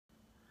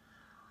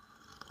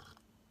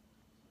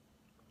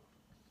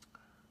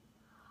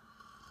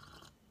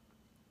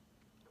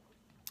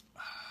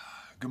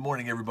Good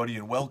morning, everybody,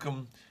 and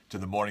welcome to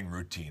the morning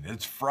routine.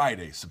 It's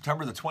Friday,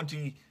 September the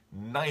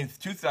 29th,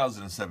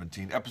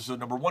 2017, episode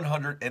number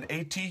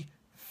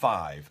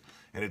 185.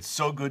 And it's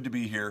so good to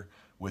be here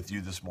with you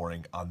this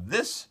morning on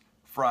this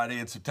Friday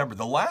in September,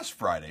 the last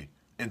Friday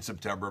in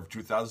September of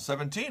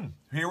 2017.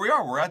 Here we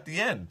are. We're at the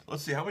end.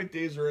 Let's see, how many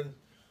days are in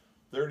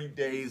 30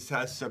 days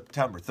has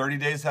September? 30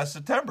 days has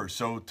September.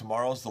 So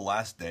tomorrow's the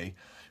last day.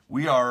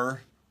 We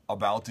are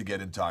about to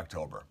get into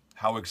October.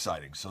 How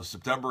exciting. So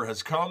September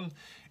has come,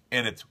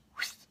 and it's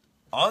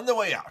on the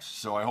way out.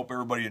 So I hope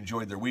everybody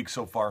enjoyed their week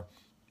so far.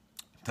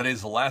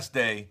 Today's the last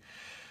day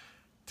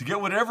to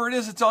get whatever it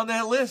is that's on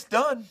that list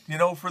done,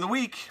 for the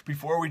week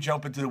before we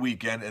jump into the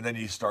weekend, and then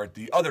you start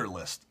the other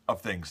list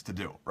of things to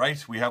do,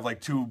 right? We have like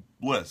two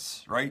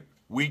lists, right?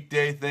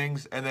 Weekday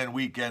things and then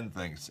weekend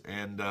things.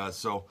 And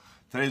so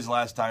today's the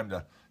last time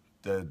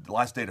the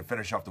last day to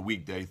finish off the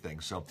weekday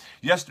thing. So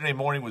yesterday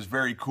morning was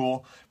very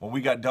cool. When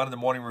we got done in the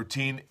morning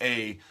routine,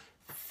 a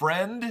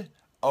friend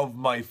of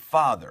my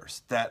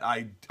father's that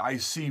I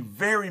see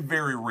very,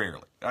 very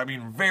rarely. I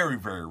mean, very,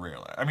 very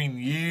rarely. I mean,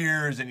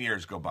 years and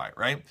years go by,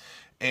 right?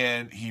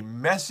 And he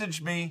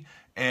messaged me,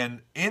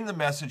 and in the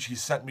message, he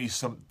sent me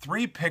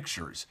three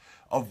pictures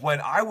of when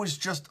I was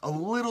just a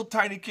little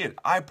tiny kid.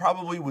 I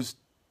probably was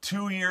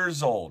 2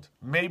 years old,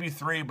 maybe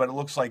 3, but it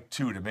looks like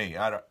 2 to me.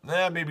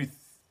 Maybe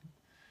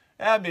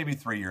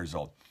 3 years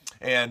old.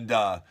 And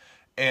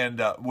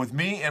with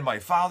me and my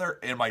father,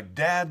 and my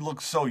dad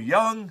looked so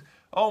young.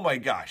 Oh my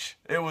gosh,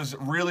 it was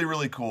really,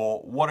 really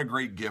cool. What a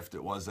great gift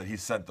it was that he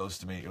sent those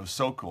to me. It was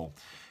so cool.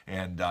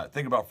 And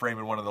think about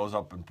framing one of those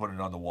up and putting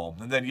it on the wall.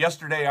 And then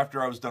yesterday,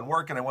 after I was done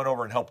working, I went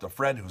over and helped a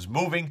friend who's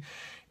moving.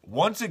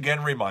 Once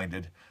again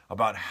reminded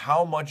about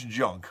how much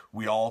junk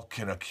we all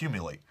can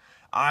accumulate.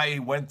 I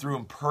went through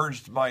and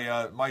purged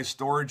my my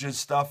storages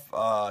stuff.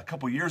 A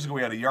couple years ago,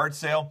 we had a yard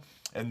sale,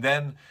 and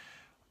then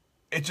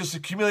it just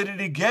accumulated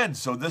again.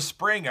 So this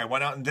spring, I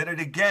went out and did it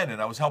again, and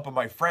I was helping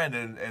my friend,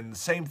 and the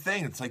same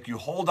thing. It's like you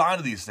hold on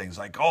to these things,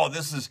 like, oh,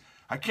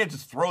 I can't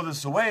just throw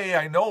this away.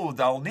 I know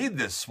that I'll need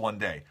this one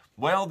day.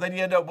 Well, then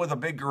you end up with a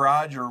big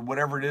garage or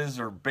whatever it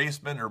is, or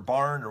basement or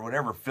barn or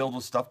whatever, filled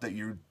with stuff that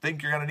you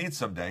think you're going to need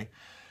someday.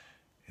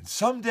 And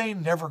someday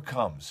never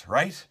comes,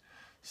 right?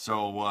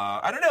 So,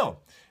 I don't know.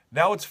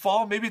 Now it's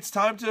fall. Maybe it's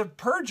time to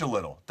purge a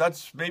little.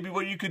 That's maybe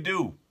what you could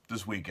do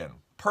this weekend.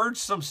 Purge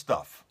some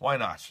stuff. Why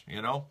not?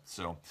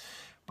 So,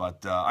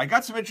 but I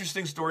got some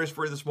interesting stories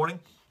for you this morning.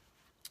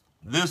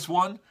 This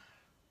one,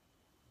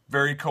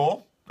 very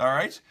cool. All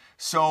right.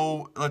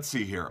 So let's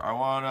see here.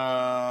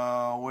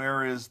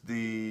 Where is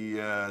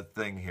the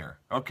thing here?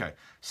 Okay.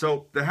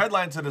 So the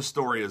headline to the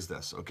story is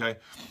this, okay?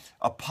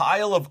 A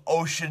pile of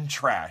ocean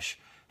trash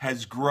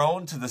has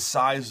grown to the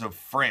size of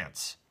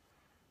France.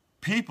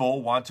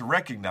 People want to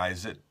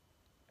recognize it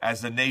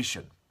as a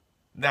nation.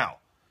 Now,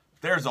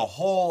 there's a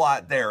whole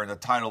lot there in the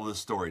title of this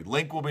story.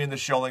 Link will be in the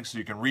show link so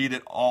you can read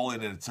it all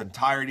in its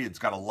entirety. It's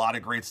got a lot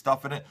of great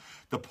stuff in it.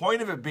 The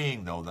point of it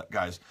being, though,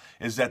 guys,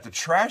 is that the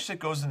trash that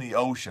goes in the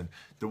ocean,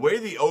 the way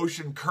the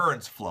ocean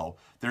currents flow,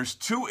 there's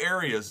two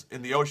areas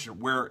in the ocean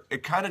where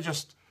it kind of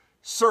just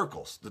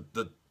circles.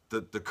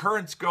 The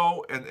currents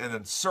go and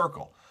then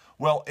circle.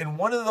 Well, in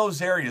one of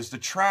those areas, the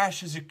trash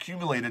has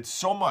accumulated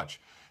so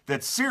much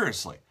that,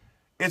 seriously,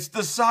 it's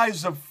the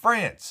size of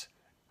France,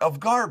 of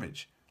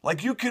garbage.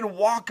 Like, you can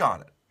walk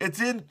on it. It's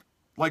in,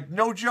 like,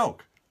 no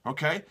joke,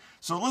 okay?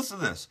 So listen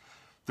to this.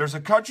 There's a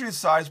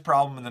country-sized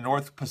problem in the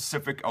North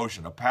Pacific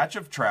Ocean. A patch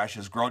of trash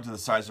has grown to the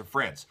size of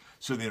France.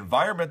 So the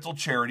environmental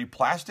charity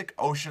Plastic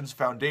Oceans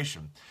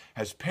Foundation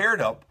has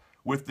paired up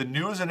with the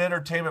news and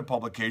entertainment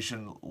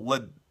publication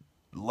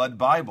Led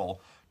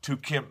Bible to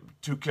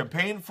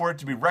campaign for it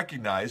to be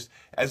recognized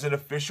as an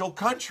official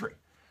country.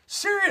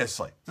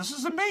 Seriously, this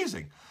is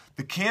amazing.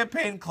 The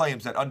campaign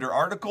claims that under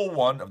Article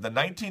 1 of the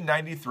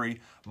 1993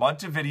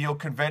 Montevideo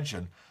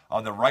Convention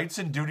on the Rights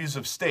and Duties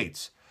of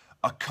States,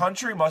 a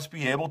country must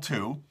be able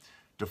to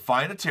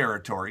define a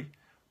territory,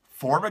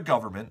 form a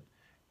government,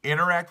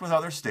 interact with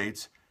other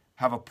states,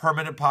 have a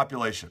permanent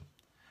population.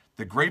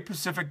 The Great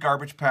Pacific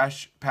Garbage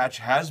Patch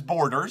has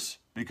borders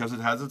because it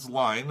has its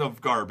line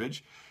of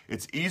garbage.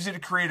 It's easy to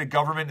create a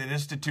government and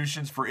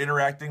institutions for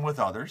interacting with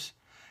others.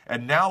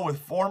 And now with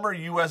former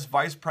U.S.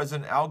 Vice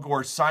President Al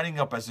Gore signing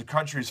up as the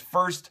country's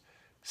first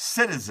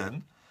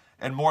citizen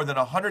and more than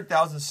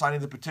 100,000 signing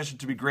the petition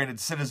to be granted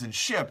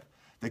citizenship,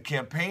 the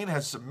campaign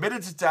has submitted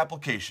its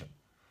application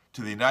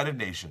to the United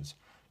Nations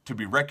to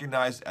be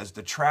recognized as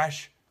the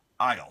Trash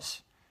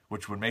Isles,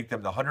 which would make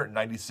them the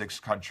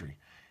 196th country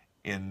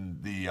in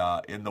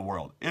the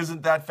world.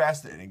 Isn't that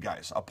fascinating,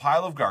 guys? A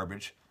pile of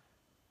garbage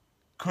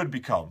could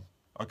become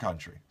a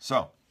country.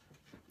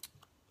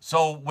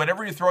 So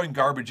whenever you're throwing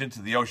garbage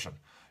into the ocean,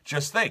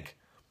 just think,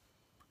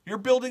 you're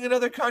building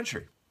another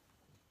country.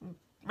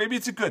 Maybe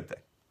it's a good thing.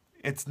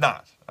 It's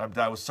not.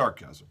 That was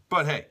sarcasm.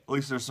 But hey, at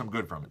least there's some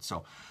good from it.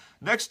 So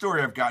next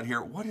story I've got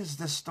here. What is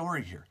this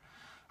story here?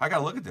 I got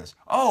to look at this.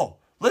 Oh,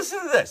 listen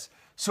to this.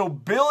 So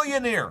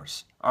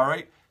billionaires, all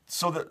right?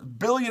 So the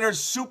billionaires,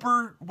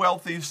 super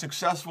wealthy,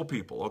 successful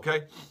people,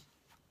 okay?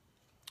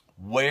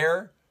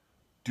 Where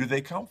do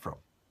they come from?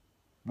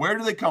 Where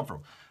do they come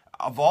from?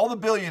 Of all the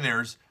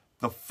billionaires,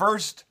 the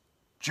first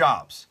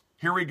jobs.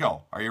 Here we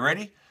go. Are you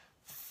ready?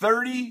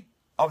 30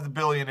 of the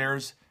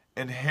billionaires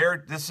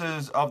inherit. This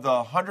is of the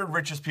 100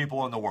 richest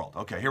people in the world.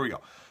 Okay, here we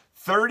go.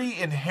 30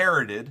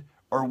 inherited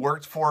or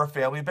worked for a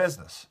family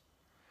business.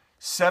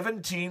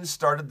 17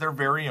 started their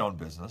very own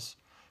business.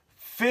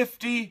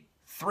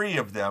 53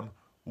 of them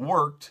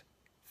worked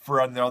for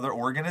another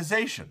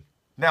organization.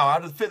 Now,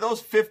 out of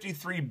those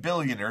 53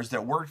 billionaires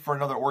that worked for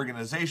another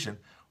organization,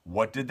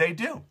 what did they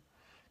do?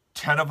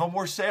 10 of them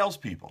were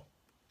salespeople.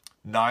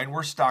 9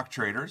 were stock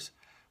traders.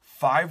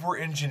 5 were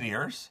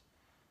engineers.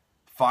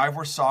 5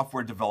 were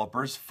software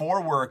developers.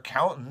 4 were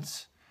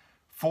accountants.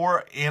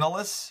 4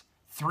 analysts.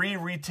 3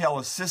 retail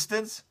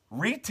assistants.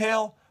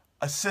 Retail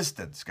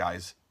assistants,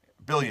 guys.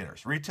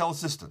 Billionaires. Retail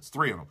assistants.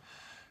 3 of them.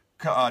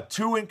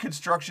 2 in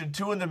construction.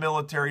 2 in the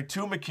military.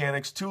 2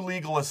 mechanics. 2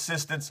 legal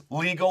assistants.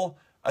 Legal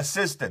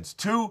assistants.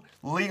 2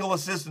 legal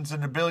assistants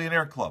in the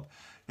billionaire club.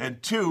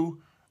 And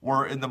 2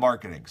 were in the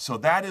marketing. So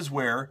that is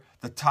where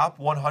the top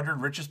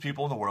 100 richest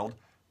people in the world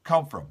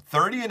come from.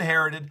 30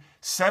 inherited,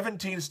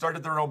 17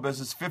 started their own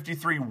business,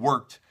 53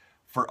 worked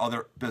for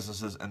other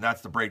businesses, and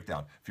that's the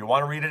breakdown. If you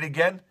want to read it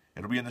again,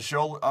 it'll be in the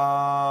show.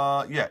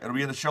 It'll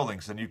be in the show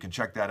links, and you can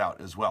check that out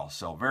as well.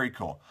 So very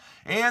cool.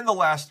 And the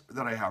last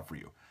that I have for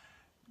you,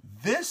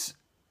 this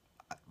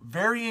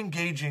very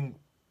engaging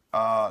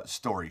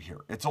story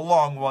here. It's a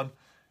long one.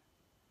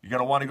 You're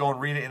going to want to go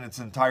and read it in its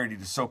entirety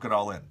to soak it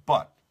all in.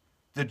 But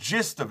the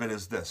gist of it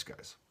is this,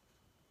 guys.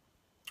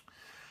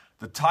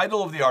 The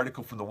title of the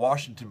article from the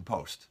Washington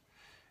Post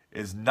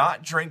is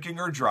 "Not Drinking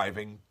or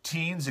Driving,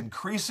 Teens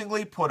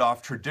Increasingly Put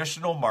Off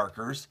Traditional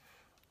Markers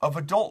of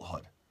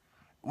Adulthood,"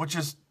 which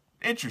is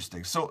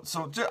interesting. So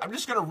I'm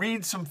just going to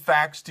read some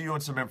facts to you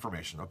and some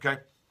information, okay?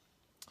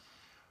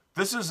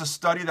 This is a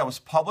study that was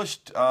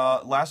published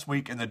last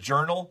week in the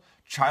journal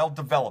Child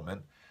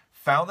Development,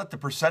 found that the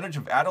percentage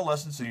of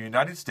adolescents in the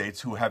United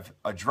States who have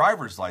a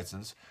driver's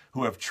license,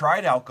 who have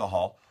tried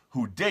alcohol,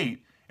 who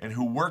date, and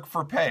who work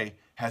for pay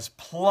has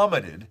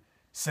plummeted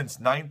since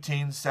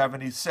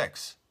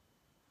 1976,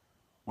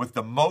 with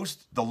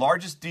the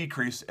largest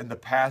decrease in the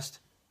past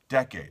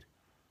decade.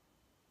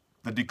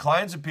 The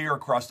declines appear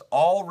across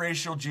all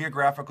racial,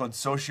 geographical, and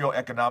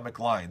socioeconomic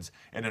lines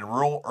and in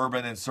rural,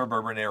 urban, and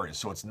suburban areas.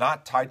 So it's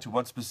not tied to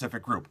one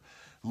specific group.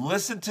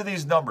 Listen to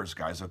these numbers,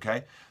 guys,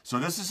 okay? So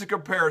this is a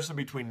comparison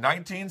between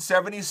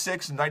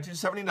 1976 and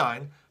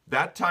 1979,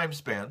 that time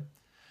span,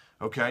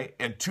 okay,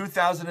 and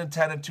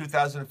 2010 and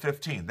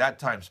 2015, that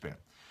time span.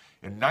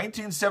 In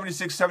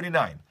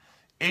 1976-79,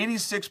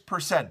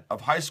 86%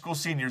 of high school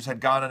seniors had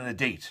gone on a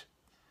date.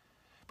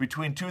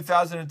 Between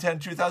 2010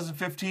 and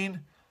 2015,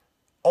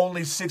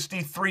 only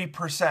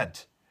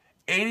 63%.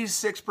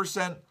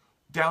 86%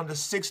 down to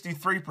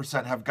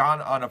 63% had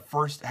gone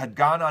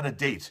on a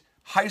date.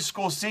 High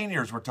school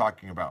seniors we're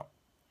talking about.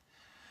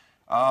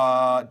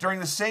 During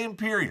the same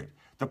period,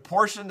 the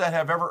portion that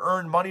have ever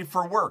earned money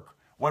for work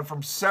went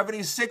from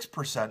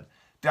 76%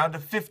 down to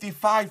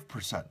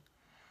 55%.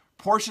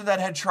 Portion that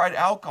had tried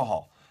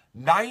alcohol,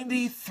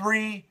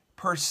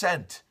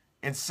 93%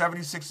 in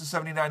 76 to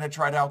 79 had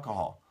tried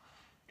alcohol.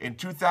 In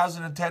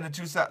 2010 to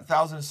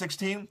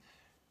 2016,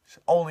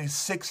 only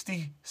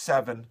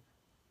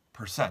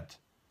 67%.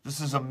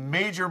 This is a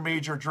major,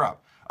 major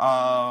drop.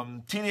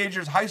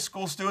 Teenagers, high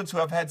school students who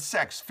have had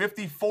sex,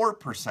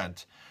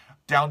 54%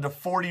 down to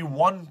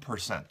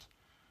 41%.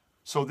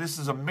 So this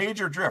is a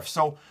major drift.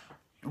 So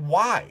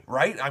why,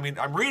 right? I mean,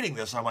 I'm reading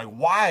this. I'm like,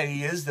 why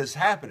is this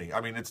happening?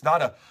 I mean, it's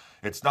not a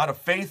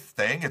faith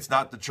thing. It's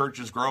not the church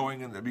is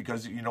growing, and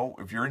because, you know,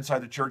 if you're inside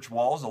the church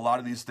walls, a lot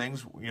of these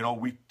things, you know,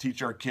 we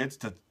teach our kids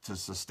to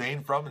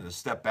sustain from and to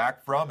step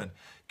back from and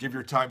give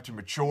your time to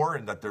mature,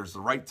 and that there's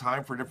the right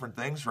time for different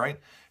things, right?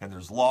 And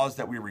there's laws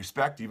that we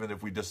respect, even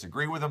if we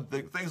disagree with them,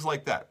 things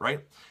like that,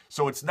 right?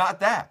 So it's not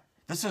that.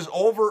 This is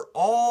over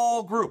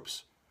all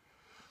groups.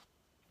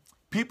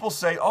 People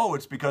say, oh,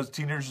 it's because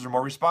teenagers are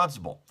more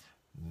responsible.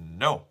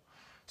 No.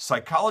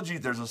 Psychology,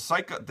 there's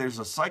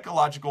a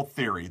psychological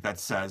theory that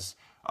says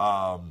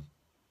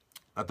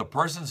that the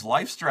person's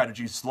life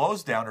strategy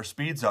slows down or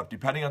speeds up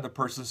depending on the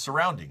person's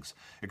surroundings.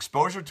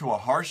 Exposure to a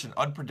harsh and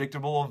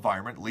unpredictable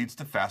environment leads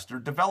to faster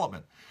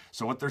development.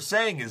 So what they're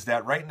saying is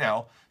that right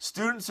now,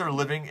 students are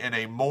living in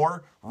a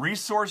more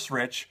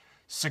resource-rich,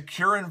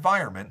 secure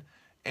environment,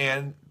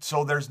 and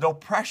so there's no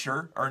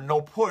pressure or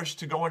no push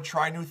to go and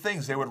try new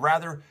things. They would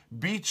rather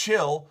be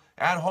chill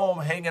at home,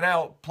 hanging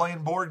out,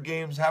 playing board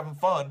games, having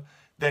fun,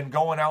 than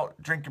going out,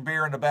 drinking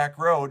beer in the back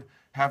road,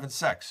 having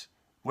sex,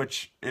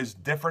 which is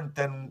different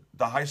than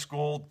the high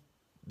school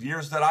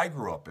years that I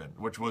grew up in,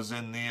 which was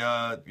in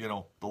the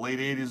the late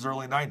 80s,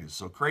 early 90s.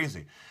 So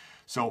crazy.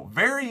 So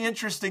very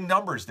interesting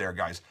numbers there,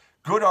 guys.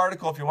 Good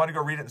article if you want to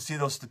go read it and see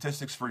those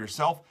statistics for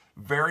yourself.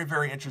 Very,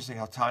 very interesting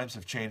how times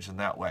have changed in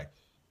that way.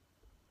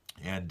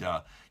 And,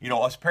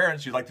 us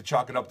parents, you'd like to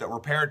chalk it up that we're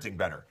parenting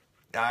better.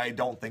 I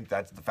don't think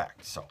that's the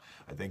fact. So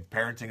I think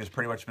parenting has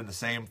pretty much been the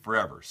same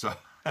forever. So,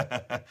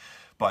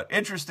 but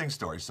interesting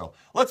story. So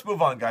let's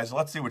move on, guys.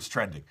 Let's see what's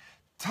trending.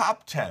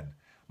 Top 10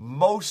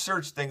 most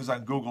searched things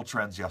on Google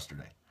Trends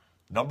yesterday.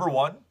 Number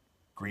 1,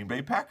 Green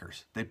Bay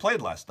Packers. They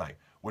played last night,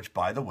 which,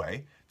 by the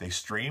way, they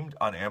streamed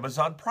on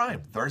Amazon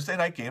Prime. Thursday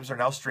night games are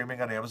now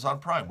streaming on Amazon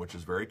Prime, which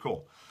is very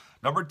cool.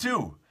 Number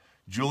 2,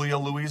 Julia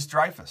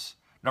Louis-Dreyfus.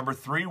 Number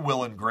 3,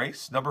 Will and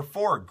Grace. Number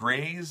 4,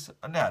 Grey's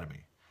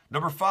Anatomy.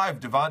 Number 5,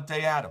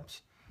 Devontae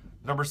Adams.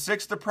 Number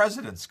 6, the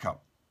President's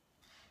Cup.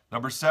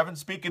 Number 7,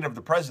 speaking of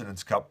the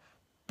President's Cup,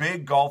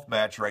 big golf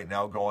match right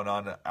now going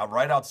on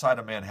right outside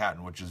of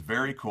Manhattan, which is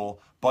very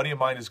cool. Buddy of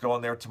mine is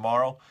going there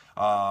tomorrow,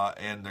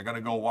 and they're going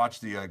to go watch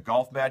the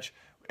golf match.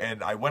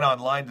 And I went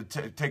online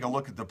to take a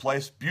look at the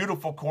place.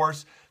 Beautiful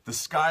course. The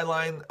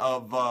skyline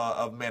of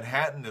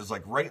Manhattan is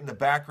like right in the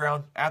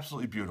background.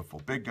 Absolutely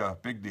beautiful. Big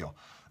deal.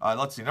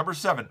 Let's see. Number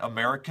 7,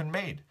 American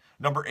Made.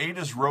 Number 8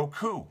 is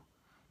Roku.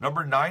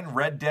 Number 9,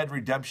 Red Dead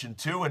Redemption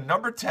 2. And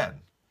number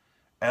 10,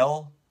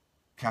 El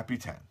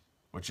Capitan,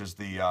 which is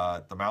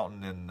the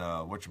mountain in,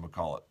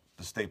 whatchamacallit,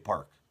 the state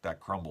park that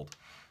crumbled.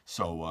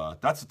 So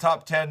that's the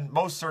top 10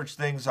 most searched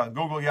things on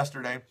Google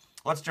yesterday.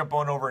 Let's jump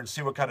on over and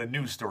see what kind of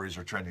news stories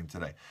are trending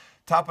today.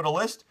 Top of the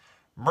list,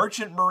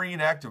 Merchant Marine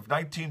Act of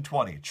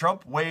 1920.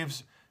 Trump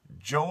waives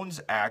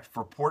Jones Act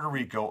for Puerto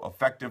Rico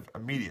effective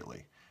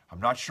immediately. I'm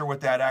not sure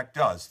what that act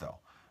does, though,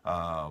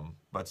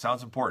 but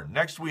sounds important.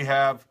 Next we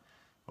have,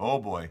 oh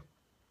boy,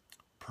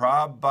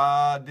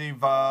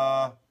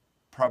 Prabhadiva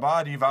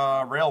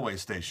Railway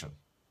Station.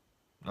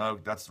 No,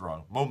 that's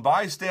wrong.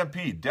 Mumbai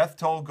Stampede. Death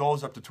toll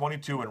goes up to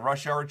 22 in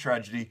rush hour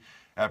tragedy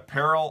at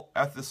Peril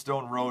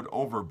Etherston Road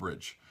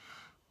Overbridge.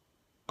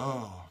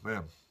 Oh,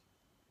 man.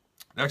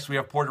 Next, we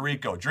have Puerto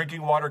Rico.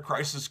 Drinking water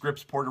crisis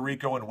grips Puerto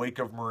Rico in wake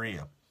of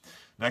Maria.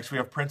 Next, we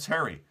have Prince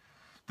Harry.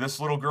 This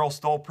little girl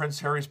stole Prince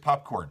Harry's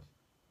popcorn.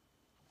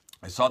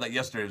 I saw that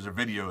yesterday. There's a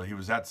video. He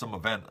was at some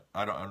event.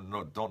 I don't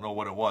know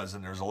what it was.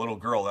 And there's a little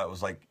girl that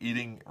was like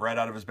eating right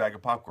out of his bag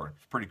of popcorn.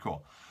 It's pretty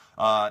cool.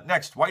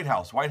 Next, White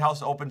House. White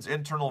House opens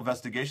internal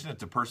investigation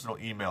into personal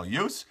email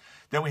use.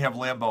 Then we have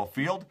Lambeau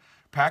Field.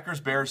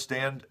 Packers-Bears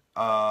stand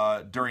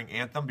during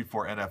anthem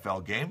before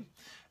NFL game.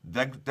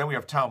 Then we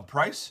have Tom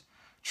Price.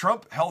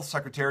 Trump Health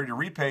Secretary to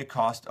repay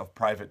cost of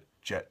private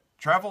jet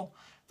travel.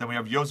 Then we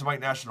have Yosemite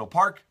National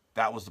Park.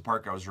 That was the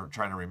park I was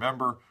trying to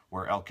remember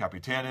where El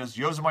Capitan is.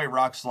 Yosemite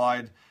rock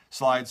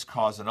slides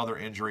cause another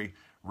injury.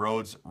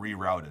 Roads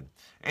rerouted.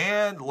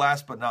 And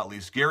last but not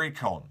least, Gary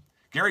Cohn.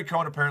 Gary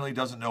Cohn apparently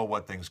doesn't know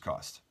what things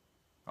cost.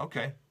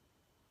 Okay.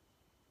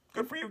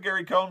 Good for you,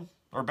 Gary Cohn,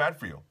 or bad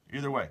for you.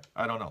 Either way,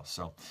 I don't know.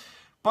 So,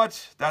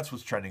 but that's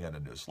what's trending on the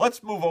news.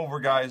 Let's move over,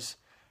 guys.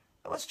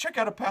 Let's check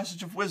out a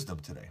passage of wisdom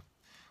today.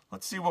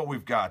 Let's see what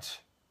we've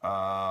got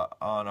on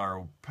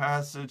our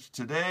passage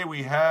today.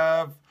 We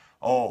have,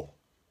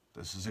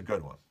 this is a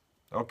good one.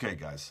 Okay,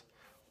 guys.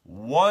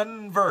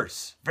 One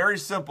verse, very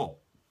simple.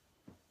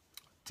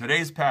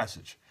 Today's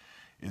passage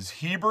is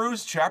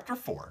Hebrews chapter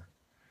 4,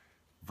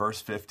 verse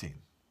 15.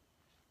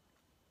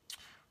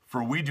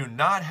 For we do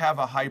not have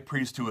a high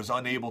priest who is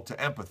unable to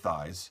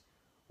empathize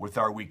with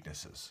our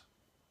weaknesses,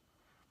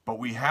 but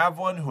we have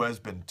one who has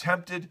been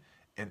tempted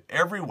in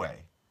every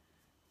way,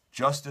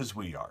 just as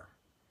we are.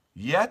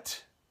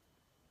 Yet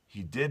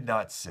he did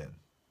not sin.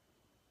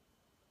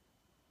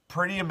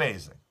 Pretty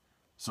amazing.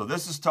 So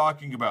this is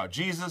talking about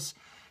Jesus,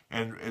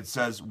 and it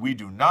says, we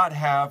do not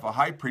have a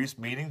high priest,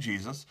 meaning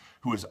Jesus,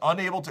 who is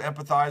unable to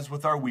empathize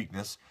with our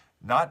weakness,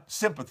 not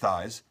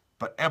sympathize,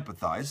 but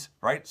empathize,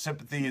 right?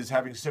 Sympathy is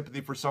having sympathy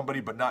for somebody,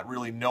 but not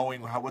really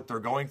knowing what they're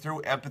going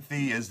through.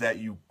 Empathy is that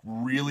you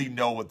really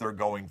know what they're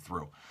going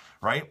through,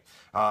 right?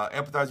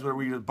 Empathize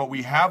with, but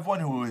we have one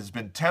who has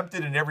been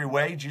tempted in every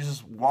way.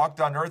 Jesus walked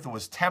on earth and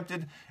was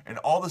tempted in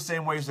all the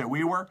same ways that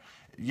we were,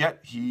 yet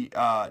he,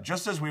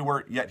 just as we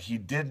were, yet he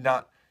did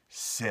not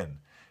sin.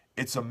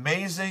 It's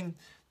amazing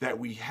that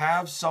we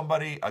have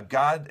somebody, a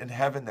God in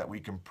heaven that we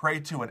can pray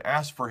to and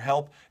ask for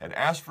help and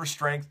ask for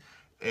strength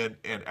and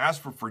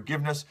ask for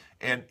forgiveness,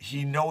 and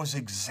he knows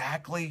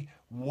exactly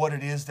what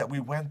it is that we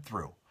went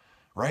through,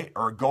 right,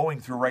 or going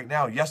through right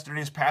now.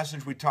 Yesterday's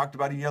passage, we talked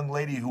about a young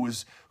lady who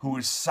was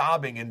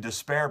sobbing in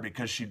despair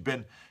because she'd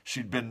been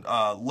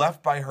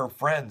left by her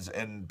friends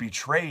and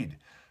betrayed.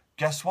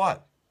 Guess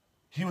what?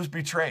 He was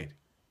betrayed.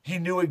 He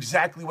knew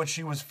exactly what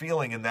she was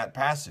feeling in that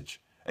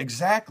passage.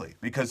 Exactly,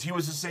 because he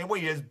was the same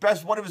way.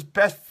 One of his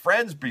best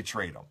friends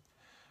betrayed him,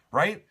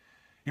 right?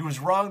 He was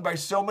wronged by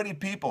so many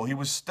people. He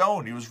was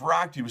stoned. He was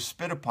rocked. He was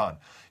spit upon.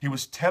 He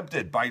was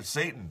tempted by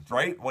Satan,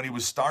 right? When he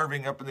was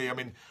starving up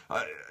in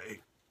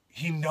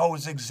he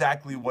knows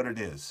exactly what it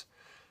is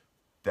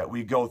that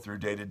we go through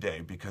day to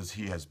day because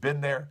he has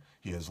been there.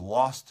 He has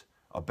lost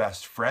a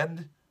best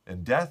friend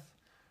in death,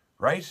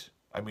 right?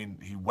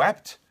 He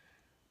wept.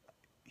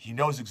 He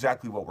knows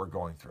exactly what we're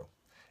going through.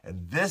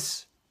 And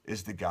this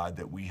is the God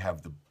that we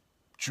have the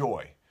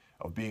joy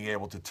of being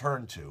able to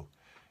turn to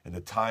in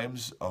the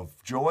times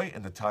of joy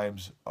and the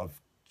times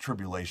of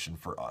tribulation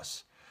for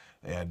us.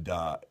 And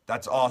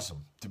that's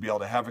awesome to be able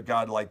to have a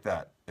God like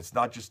that. It's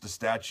not just a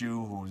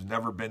statue who's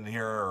never been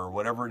here or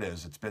whatever it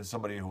is. It's been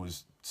somebody who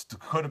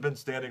could have been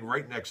standing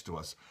right next to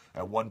us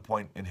at one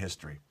point in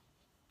history.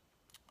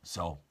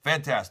 So,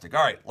 fantastic.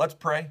 All right, let's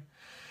pray.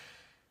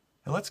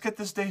 And let's get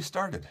this day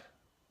started.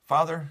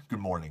 Father, good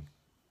morning.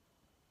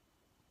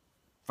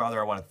 Father,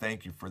 I want to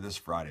thank you for this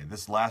Friday,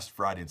 this last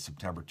Friday in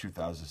September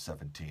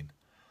 2017.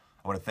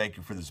 I want to thank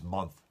you for this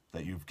month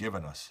that you've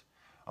given us,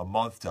 a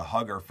month to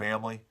hug our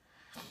family,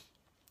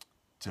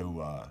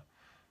 to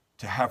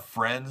have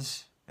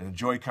friends and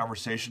enjoy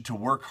conversation, to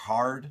work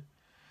hard,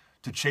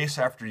 to chase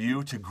after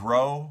you, to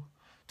grow,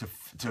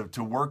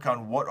 to work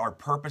on what our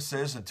purpose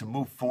is and to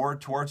move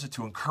forward towards it,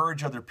 to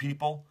encourage other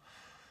people,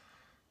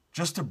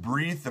 just to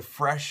breathe the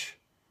fresh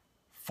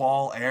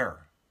fall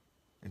air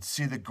and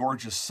see the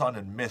gorgeous sun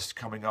and mist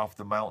coming off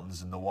the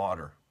mountains and the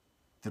water,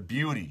 the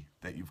beauty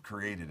that you've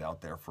created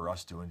out there for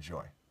us to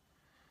enjoy.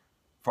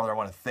 Father, I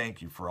want to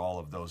thank you for all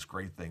of those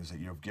great things that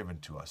you have given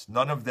to us.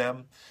 None of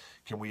them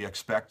can we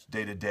expect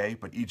day to day,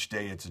 but each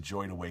day it's a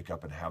joy to wake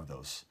up and have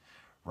those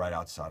right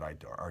outside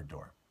our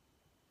door.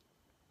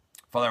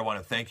 Father, I want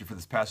to thank you for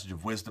this passage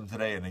of wisdom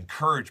today and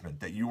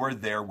encouragement that you are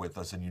there with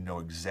us and you know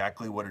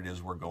exactly what it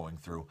is we're going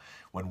through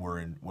when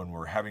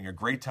we're having a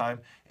great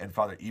time, and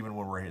Father, even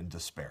when we're in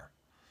despair,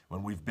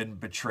 when we've been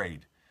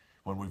betrayed,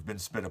 when we've been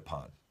spit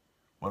upon,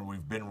 when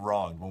we've been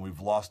wronged, when we've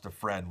lost a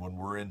friend, when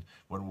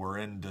we're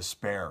in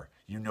despair.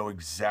 You know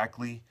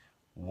exactly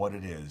what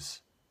it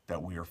is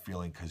that we are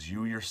feeling because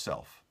you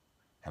yourself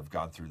have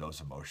gone through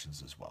those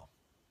emotions as well.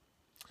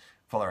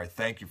 Father, I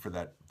thank you for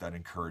that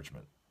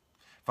encouragement.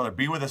 Father,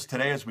 be with us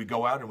today as we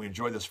go out and we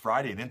enjoy this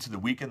Friday and into the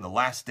weekend, the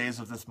last days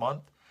of this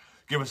month.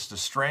 Give us the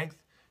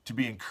strength to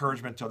be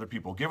encouragement to other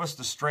people. Give us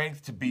the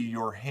strength to be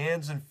your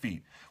hands and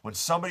feet. When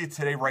somebody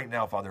today, right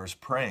now, Father, is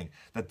praying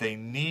that they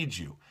need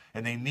you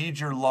and they need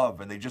your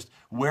love and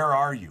where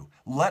are you?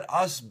 Let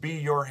us be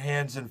your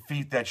hands and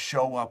feet that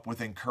show up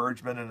with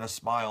encouragement and a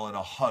smile and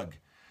a hug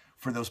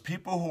for those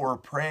people who are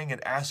praying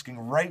and asking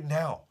right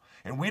now.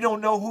 And we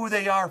don't know who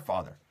they are,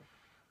 Father.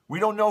 We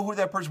don't know who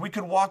that person, we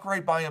could walk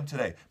right by them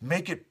today.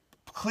 Make it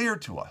clear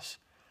to us.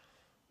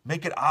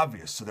 Make it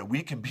obvious so that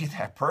we can be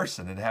that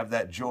person and have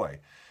that joy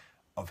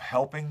of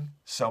helping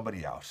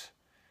somebody out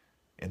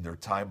in their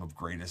time of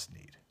greatest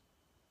need.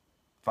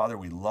 Father,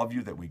 we love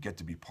you that we get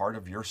to be part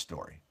of your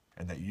story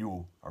and that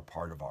you are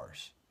part of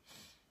ours.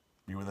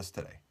 Be with us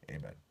today.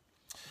 Amen.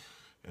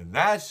 And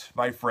that,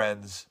 my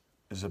friends,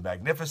 is a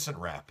magnificent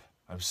wrap.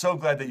 I'm so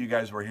glad that you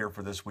guys were here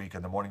for this week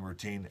in the morning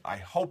routine. I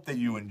hope that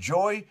you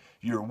enjoy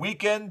your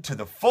weekend to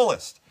the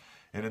fullest.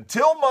 And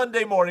until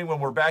Monday morning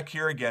when we're back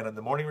here again in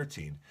the morning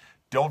routine,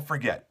 don't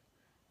forget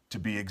to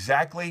be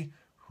exactly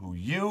who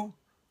you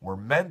were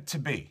meant to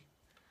be.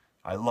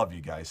 I love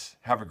you guys.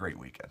 Have a great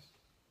weekend.